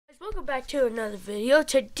welcome back to another video.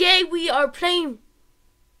 Today we are playing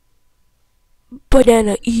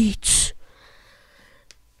Banana Eats.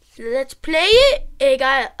 Let's play it. It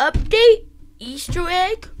got an update, Easter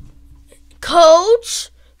egg,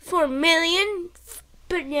 codes for million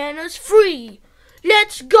bananas free.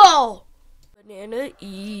 Let's go. Banana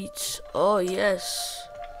Eats. Oh yes.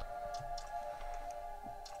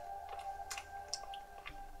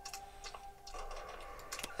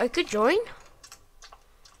 I could join.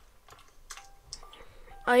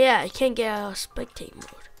 Oh yeah, I can't get out of spectate mode.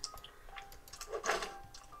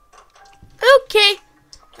 Okay,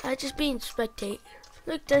 I just being spectate.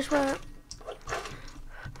 Look, there's one.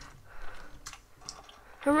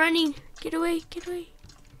 I'm running. Get away, get away.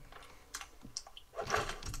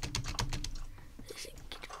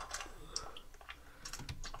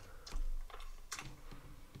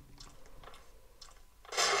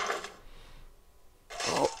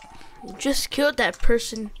 Oh, just killed that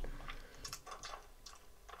person.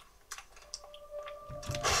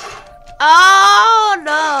 Oh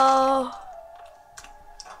no!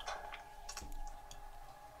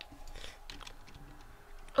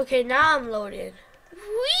 Okay, now I'm loaded.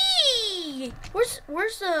 Whee!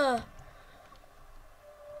 Where's the?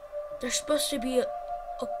 There's supposed to be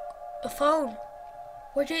a phone.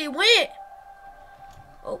 Where did it went?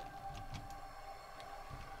 Oh.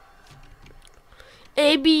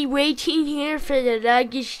 I be waiting here for the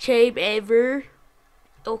longest time ever.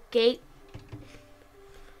 Okay.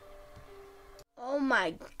 Oh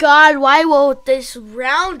my god, why won't this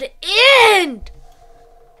round end?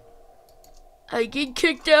 I get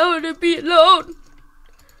kicked out and be alone.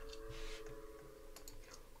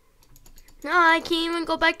 No, I can't even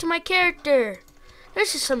go back to my character.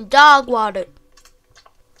 This is some dog water.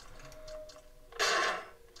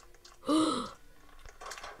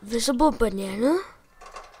 Visible banana?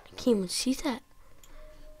 I can't even see that.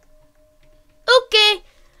 Okay.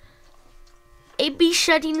 AB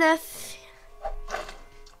shutting that.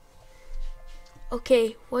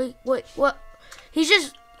 Okay, wait, what? He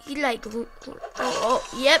like,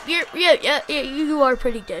 yep, yeah, you are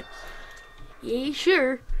pretty dead. Yeah,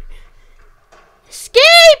 sure.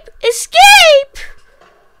 Escape!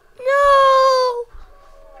 No!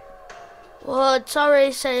 Well, it's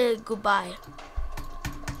already said goodbye.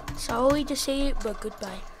 Sorry to say it, but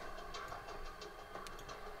goodbye.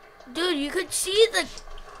 Dude, you could see the...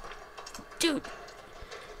 Dude.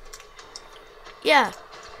 Yeah.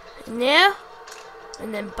 And there.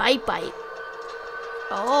 And then bite.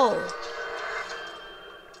 Oh.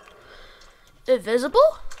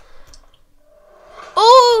 Invisible?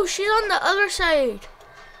 Oh, she's on the other side.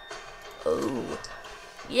 Oh.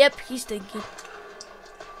 Yep, he's thinking.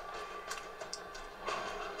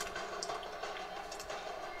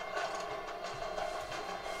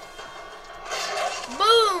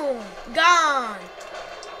 Boom! Gone.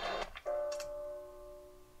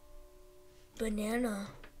 Banana.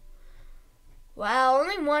 Wow,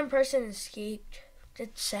 only one person escaped.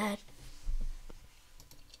 That's sad.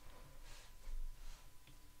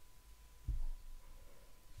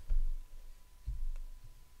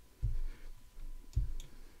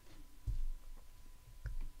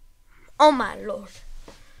 Oh my lord.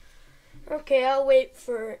 Okay, I'll wait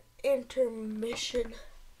for intermission.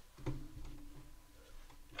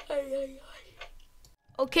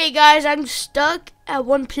 Okay guys, I'm stuck at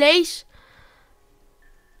one place.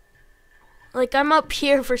 Like, I'm up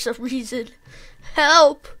here for some reason.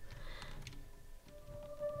 Help!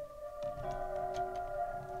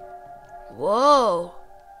 Whoa.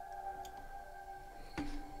 I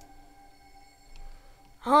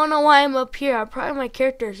don't know why I'm up here. Probably my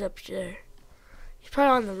character's up there. He's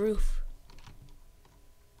probably on the roof.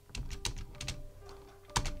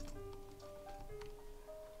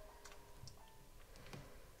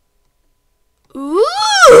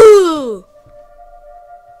 Ooh!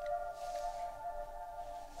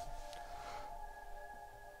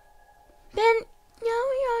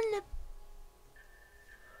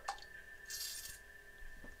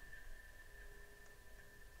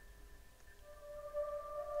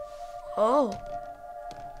 Oh.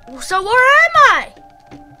 So where am I?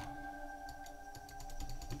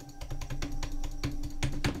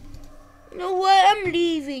 You know what? I'm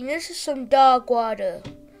leaving. This is some dog water.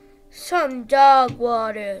 Some dog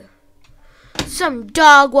water. Some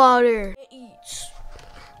dog water. Okay,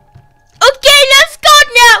 let's go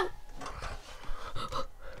now.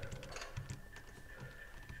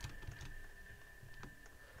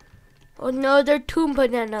 Another tomb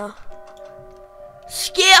banana.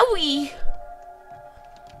 Scary.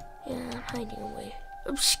 Yeah, I'm hiding away.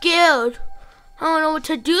 I'm scared. I don't know what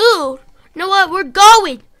to do. You know what? We're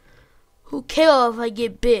going. Who cares if I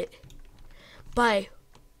get bit by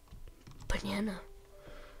banana?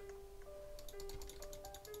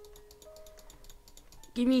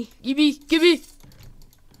 Gimme.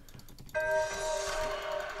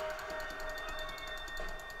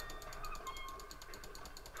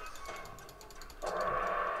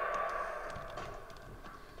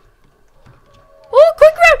 Oh,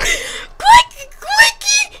 quick grab!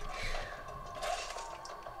 Quicky!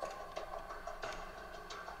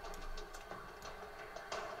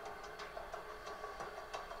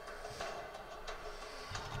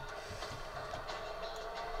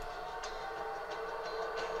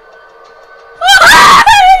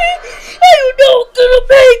 I'm not gonna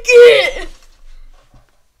make it!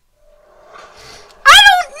 I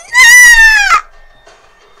don't know!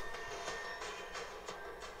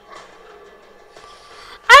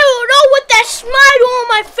 I don't know what that smile on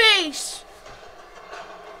my face!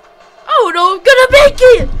 I don't know I'm gonna make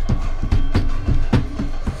it!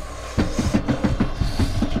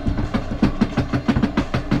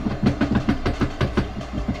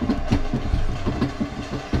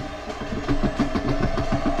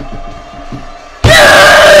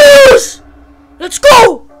 Let's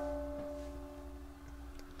go!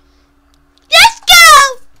 Let's go!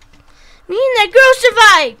 Me and that girl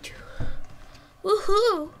survived.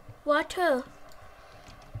 Woohoo! Water.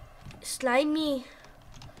 Slimy.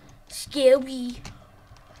 Scary.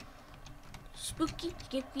 Spooky,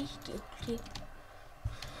 scary.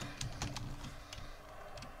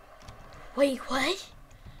 Wait, what?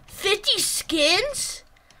 50 skins?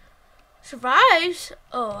 Survives?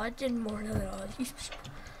 Oh, I did more than all these.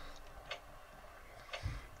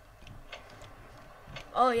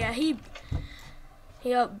 Oh yeah, he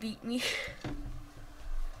outbeat me.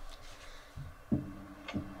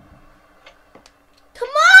 Come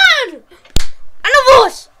on!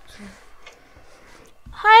 Animals!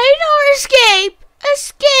 Hide or escape?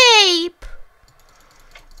 Escape!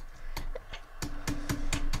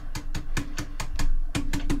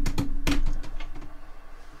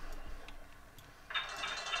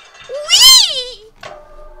 Whee!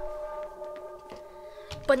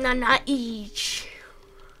 Banana each.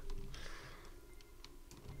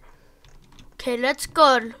 Okay, let's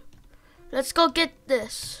go. Let's go get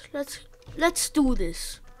this. Let's do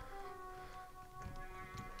this.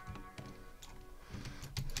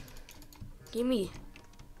 Gimme.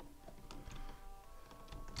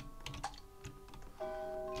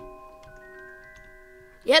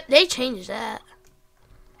 Yep, they changed that.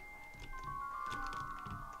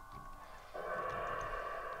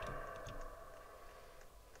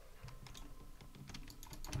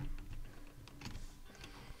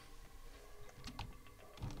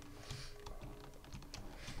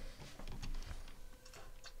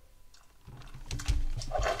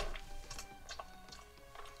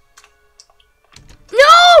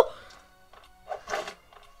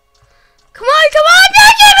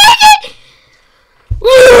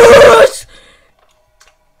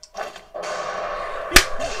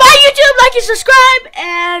 Subscribe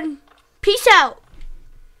and peace out.